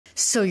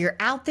So you're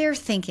out there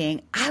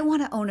thinking, I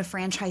want to own a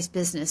franchise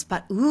business,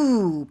 but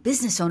ooh,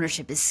 business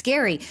ownership is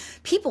scary.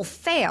 People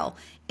fail.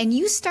 And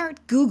you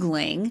start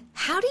Googling,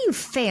 how do you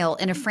fail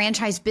in a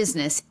franchise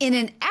business in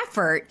an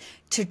effort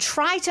to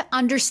try to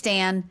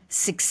understand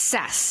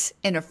success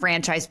in a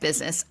franchise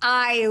business?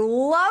 I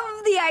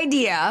love the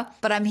idea,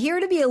 but I'm here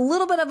to be a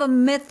little bit of a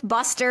myth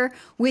buster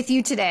with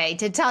you today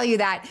to tell you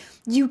that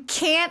you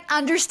can't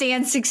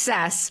understand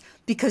success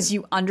because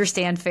you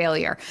understand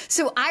failure.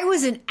 So I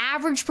was an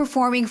average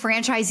performing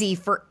franchisee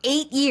for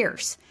 8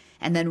 years.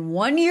 And then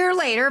 1 year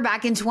later,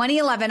 back in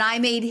 2011, I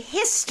made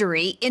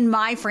history in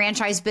my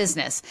franchise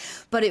business.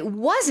 But it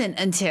wasn't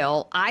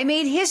until I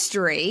made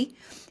history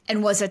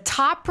and was a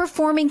top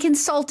performing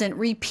consultant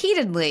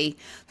repeatedly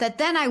that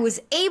then I was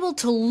able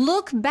to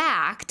look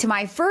back to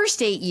my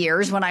first 8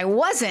 years when I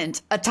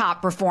wasn't a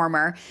top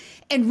performer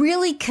and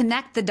really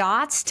connect the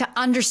dots to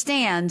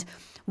understand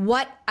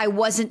what I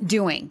wasn't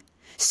doing.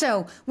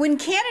 So when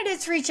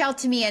candidates reach out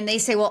to me and they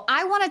say, well,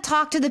 I want to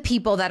talk to the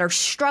people that are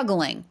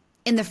struggling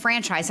in the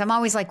franchise, I'm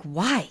always like,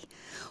 why?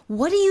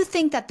 What do you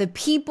think that the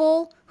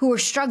people who are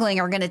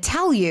struggling are going to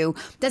tell you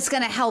that's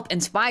going to help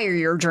inspire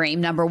your dream,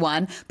 number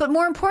one, but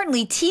more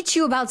importantly, teach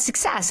you about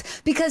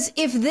success? Because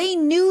if they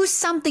knew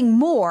something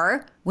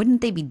more, wouldn't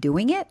they be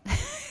doing it?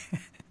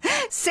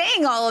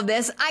 Saying all of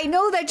this, I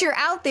know that you're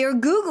out there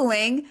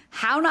Googling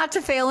how not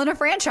to fail in a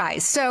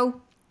franchise.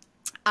 So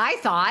I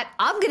thought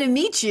I'm going to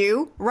meet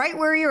you right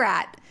where you're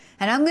at.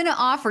 And I'm going to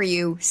offer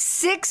you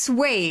 6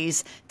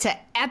 ways to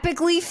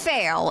epically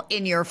fail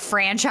in your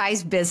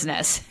franchise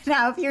business.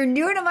 Now, if you're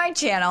new to my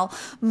channel,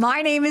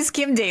 my name is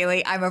Kim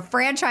Daly. I'm a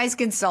franchise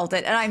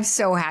consultant, and I'm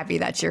so happy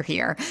that you're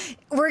here.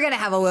 We're going to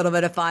have a little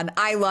bit of fun.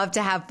 I love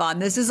to have fun.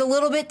 This is a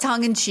little bit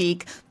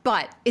tongue-in-cheek,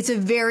 but it's a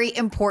very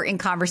important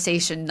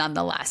conversation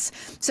nonetheless.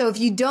 So if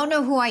you don't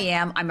know who I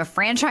am, I'm a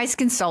franchise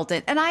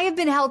consultant, and I have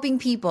been helping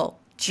people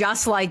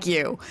just like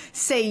you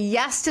say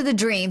yes to the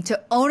dream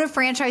to own a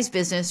franchise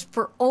business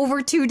for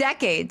over 2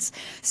 decades.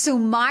 So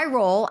my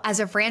role as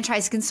a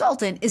franchise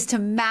consultant is to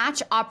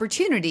match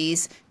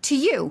opportunities to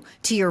you,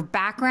 to your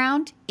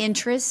background,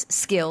 interests,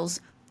 skills,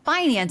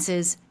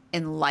 finances,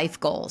 and life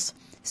goals.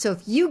 So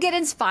if you get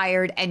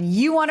inspired and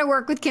you want to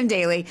work with Kim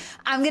Daly,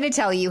 I'm going to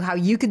tell you how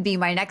you could be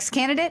my next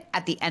candidate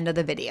at the end of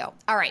the video.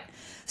 All right,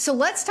 so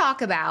let's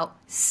talk about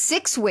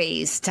 6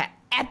 ways to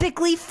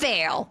epically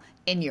fail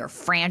in your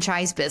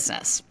franchise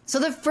business. So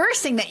the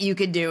first thing that you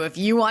could do if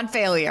you want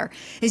failure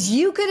is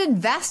you could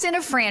invest in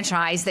a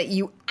franchise that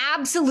you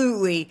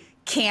absolutely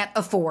can't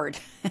afford.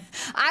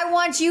 I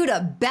want you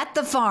to bet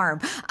the farm.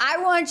 I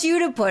want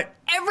you to put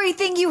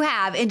everything you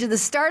have into the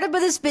startup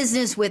of this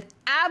business with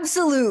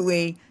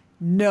absolutely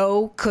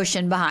no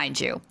cushion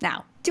behind you.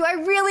 Now, do I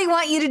really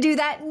want you to do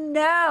that?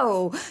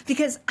 No,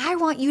 because I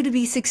want you to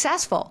be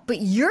successful. But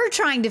you're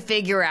trying to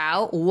figure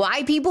out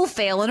why people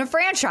fail in a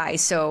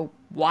franchise. So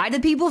why do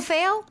people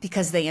fail?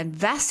 Because they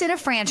invest in a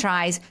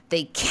franchise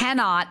they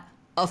cannot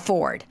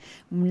afford.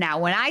 Now,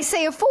 when I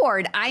say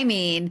afford, I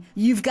mean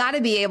you've got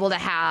to be able to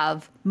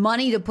have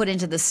money to put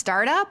into the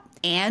startup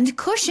and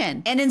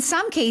cushion. And in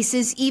some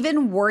cases,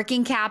 even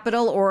working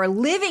capital or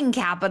living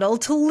capital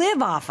to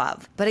live off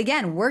of. But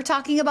again, we're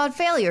talking about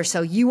failure.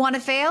 So you want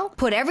to fail?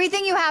 Put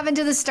everything you have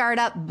into the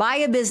startup, buy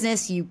a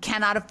business you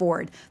cannot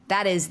afford.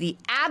 That is the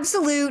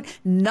absolute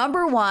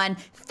number one,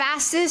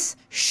 fastest,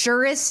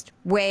 surest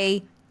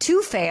way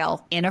to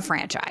fail in a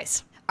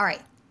franchise. All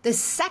right. The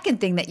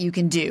second thing that you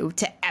can do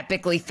to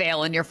epically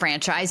fail in your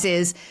franchise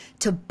is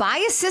to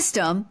buy a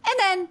system and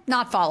then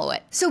not follow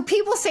it. So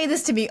people say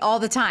this to me all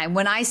the time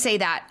when I say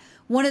that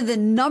one of the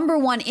number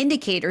one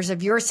indicators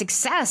of your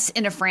success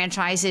in a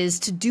franchise is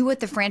to do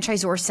what the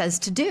franchisor says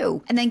to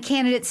do. And then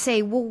candidates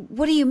say, well,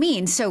 what do you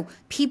mean? So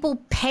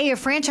people pay a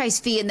franchise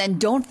fee and then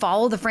don't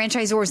follow the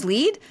franchisor's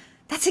lead?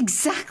 That's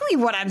exactly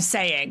what I'm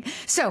saying.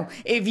 So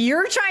if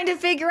you're trying to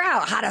figure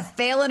out how to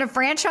fail in a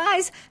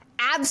franchise,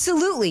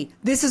 absolutely,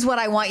 this is what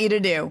I want you to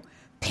do.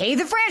 Pay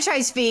the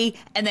franchise fee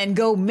and then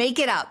go make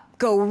it up.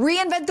 Go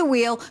reinvent the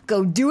wheel.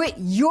 Go do it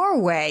your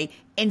way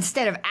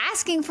instead of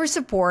asking for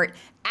support,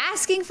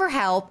 asking for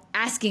help,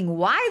 asking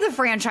why the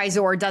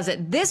franchisor does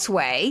it this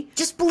way.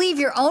 Just believe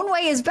your own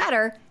way is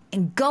better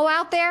and go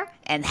out there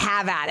and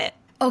have at it.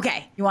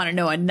 Okay, you want to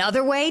know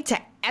another way to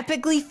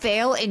epically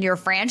fail in your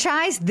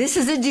franchise? This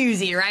is a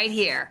doozy right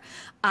here.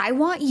 I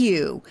want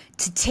you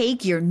to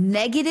take your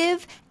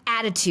negative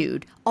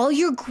attitude, all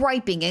your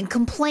griping and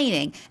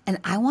complaining, and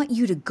I want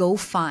you to go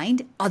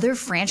find other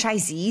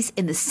franchisees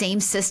in the same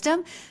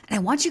system. And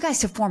I want you guys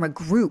to form a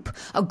group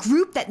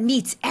that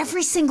meets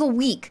every single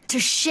week to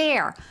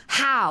share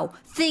how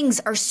things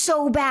are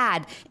so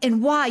bad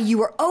and why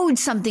you are owed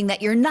something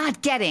that you're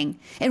not getting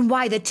and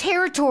why the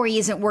territory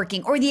isn't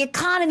working or the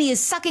economy is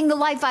sucking the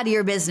life out of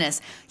your business.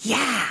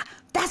 Yeah.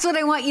 That's what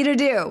I want you to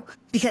do,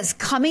 because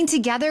coming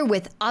together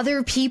with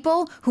other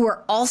people who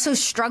are also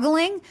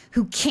struggling,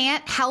 who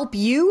can't help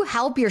you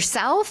help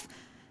yourself,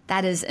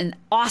 that is an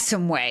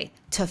awesome way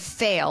to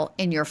fail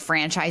in your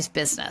franchise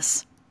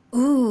business.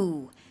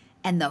 Ooh,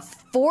 and the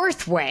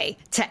fourth way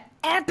to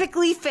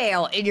epically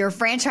fail in your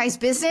franchise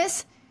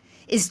business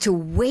is to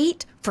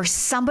wait for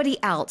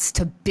somebody else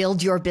to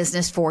build your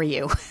business for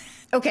you.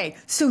 Okay,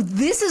 so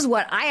this is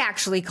what I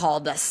actually call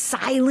the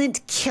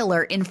silent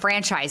killer in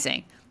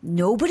franchising.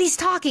 Nobody's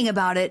talking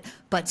about it,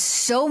 but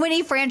so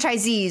many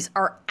franchisees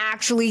are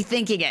actually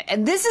thinking it.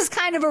 And this is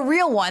kind of a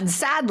real one,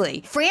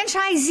 sadly.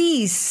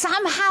 Franchisees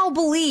somehow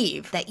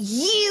believe that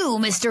you,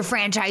 Mr.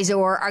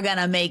 Franchisor, are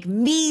gonna make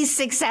me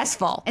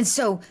successful. And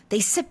so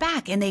they sit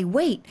back and they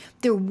wait.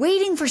 They're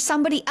waiting for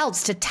somebody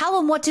else to tell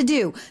them what to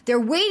do. They're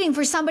waiting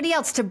for somebody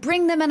else to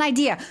bring them an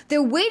idea.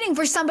 They're waiting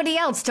for somebody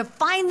else to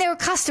find their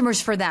customers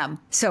for them.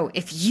 So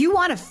if you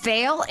wanna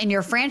fail in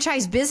your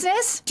franchise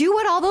business, do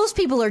what all those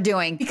people are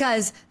doing,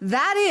 because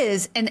that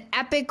is an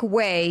epic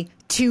way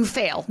to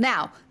fail.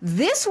 Now,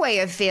 this way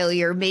of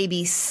failure may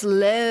be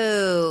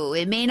slow.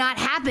 It may not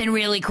happen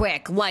really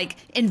quick, like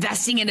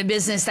investing in a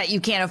business that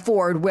you can't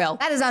afford will.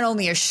 That is not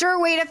only a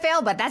sure way to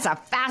fail, but that's a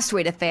fast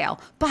way to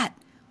fail. But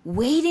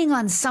waiting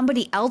on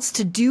somebody else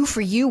to do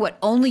for you what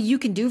only you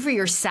can do for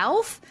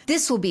yourself,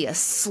 this will be a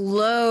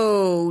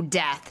slow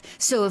death.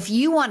 So if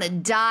you want to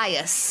die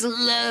a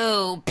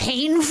slow,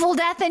 painful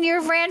death in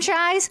your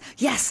franchise,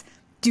 yes,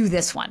 do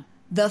this one.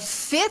 The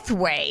fifth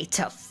way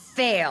to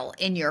fail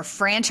in your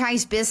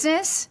franchise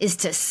business is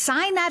to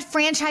sign that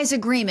franchise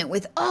agreement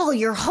with all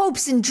your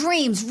hopes and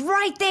dreams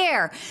right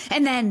there.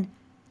 And then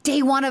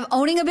day one of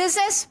owning a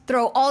business,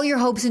 throw all your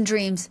hopes and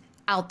dreams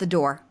out the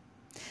door.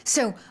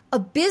 So a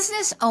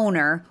business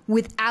owner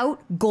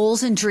without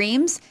goals and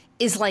dreams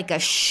is like a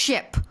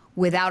ship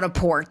without a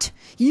port.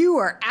 You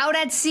are out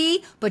at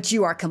sea, but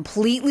you are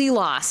completely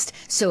lost.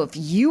 So if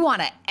you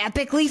want to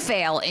epically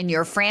fail in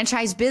your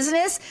franchise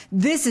business,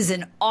 this is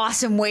an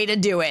awesome way to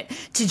do it.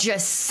 To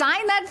just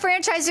sign that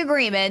franchise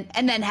agreement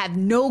and then have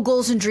no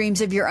goals and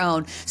dreams of your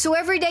own. So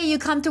every day you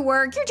come to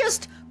work, you're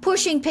just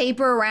pushing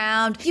paper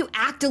around, you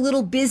act a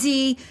little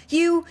busy,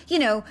 you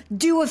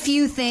do a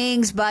few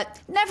things, but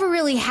never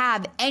really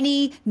have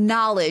any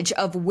knowledge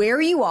of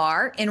where you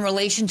are in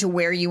relation to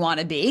where you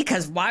want to be,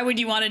 because why would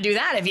you want to do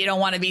that if you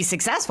don't want to be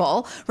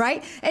successful,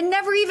 right? And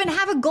never even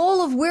have a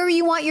goal of where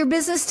you want your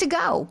business to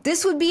go.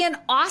 This would be an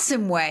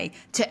awesome way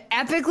to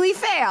epically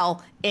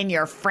fail in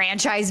your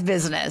franchise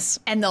business.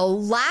 And the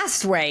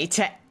last way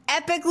to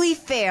epically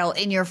fail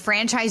in your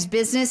franchise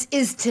business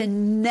is to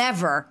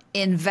never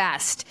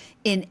invest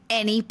in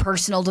any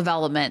personal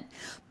development.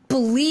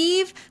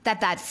 Believe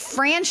that that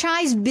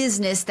franchise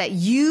business that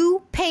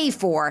you pay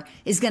for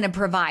is going to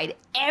provide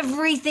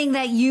everything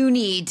that you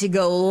need to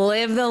go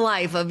live the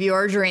life of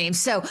your dreams.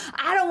 So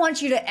I don't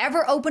want you to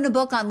ever open a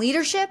book on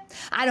leadership.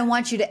 I don't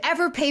want you to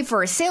ever pay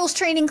for a sales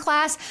training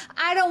class.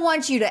 I don't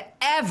want you to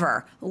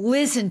ever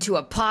listen to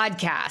a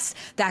podcast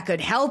that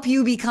could help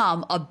you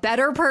become a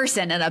better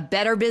person and a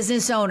better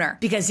business owner.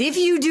 Because if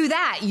you do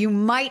that, you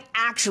might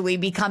actually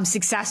become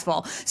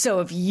successful.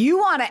 So if you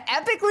want to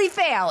epically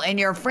fail in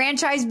your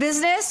franchise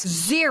business,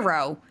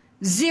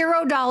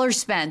 $0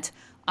 spent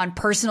on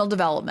personal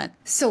development.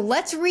 So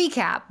let's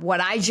recap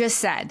what I just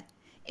said.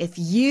 If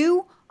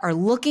you are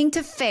looking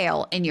to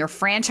fail in your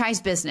franchise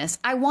business,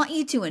 I want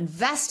you to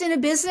invest in a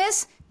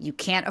business you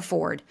can't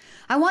afford.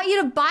 I want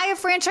you to buy a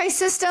franchise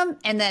system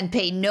and then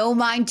pay no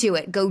mind to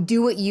it. Go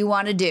do what you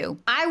want to do.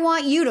 I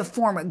want you to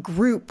form a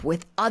group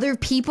with other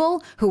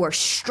people who are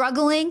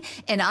struggling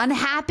and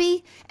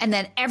unhappy, and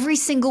then every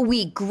single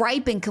week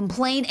gripe and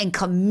complain and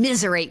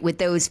commiserate with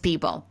those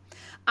people.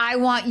 I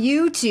want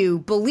you to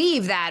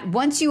believe that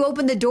once you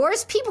open the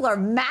doors, people are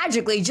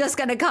magically just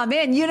going to come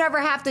in. You never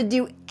have to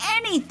do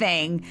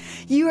anything.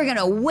 You are going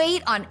to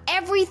wait on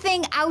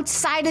everything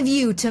outside of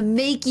you to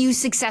make you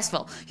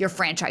successful. Your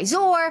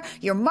franchisor,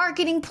 your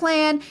marketing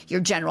plan, your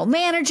general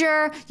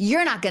manager,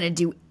 you're not going to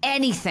do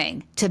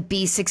anything to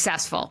be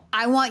successful.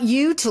 I want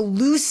you to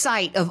lose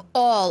sight of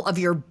all of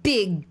your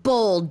big,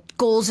 bold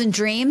goals and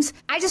dreams.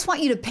 I just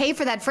want you to pay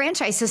for that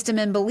franchise system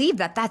and believe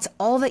that that's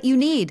all that you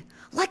need.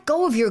 Let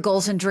go of your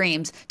goals and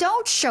dreams.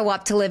 Don't show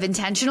up to live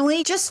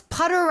intentionally. Just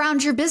putter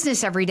around your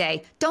business every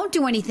day. Don't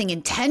do anything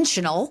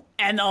intentional.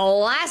 And the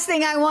last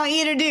thing I want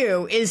you to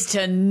do is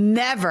to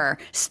never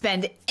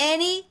spend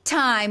any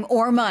time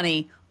or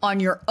money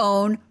on your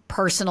own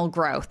personal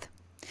growth.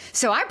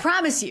 So I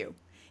promise you,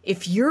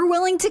 if you're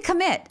willing to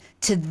commit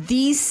to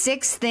these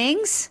 6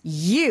 things,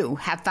 you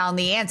have found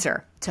the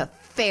answer to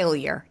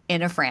failure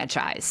in a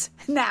franchise.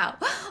 Now,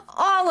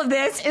 all of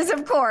this is,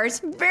 of course,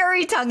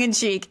 very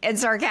tongue-in-cheek and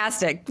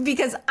sarcastic,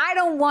 because I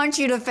don't want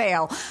you to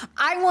fail.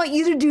 I want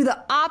you to do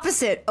the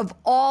opposite of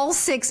all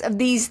 6 of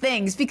these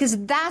things,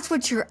 because that's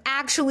what you're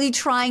actually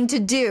trying to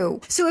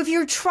do. So if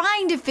you're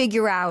trying to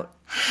figure out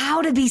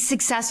how to be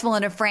successful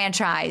in a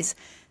franchise,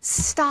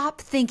 stop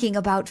thinking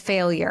about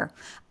failure.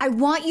 I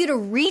want you to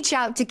reach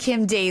out to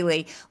Kim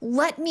Daly.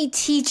 Let me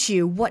teach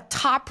you what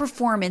top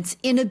performance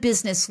in a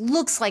business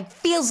looks like,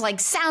 feels like,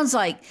 sounds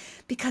like,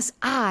 because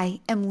I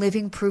am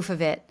living proof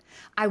of it.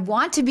 I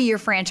want to be your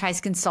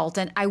franchise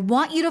consultant. I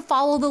want you to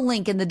follow the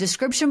link in the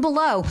description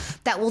below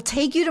that will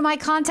take you to my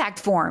contact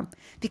form,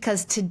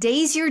 because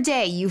today's your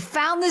day. You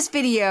found this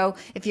video.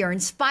 If you're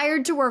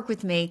inspired to work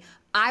with me,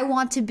 I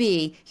want to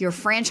be your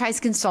franchise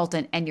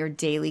consultant and your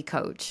daily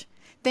coach.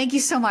 Thank you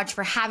so much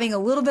for having a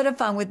little bit of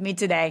fun with me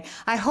today.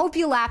 I hope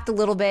you laughed a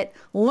little bit,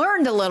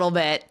 learned a little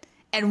bit,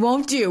 and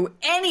won't do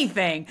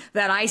anything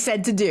that I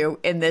said to do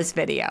in this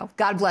video.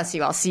 God bless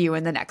you. I'll see you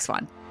in the next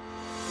one.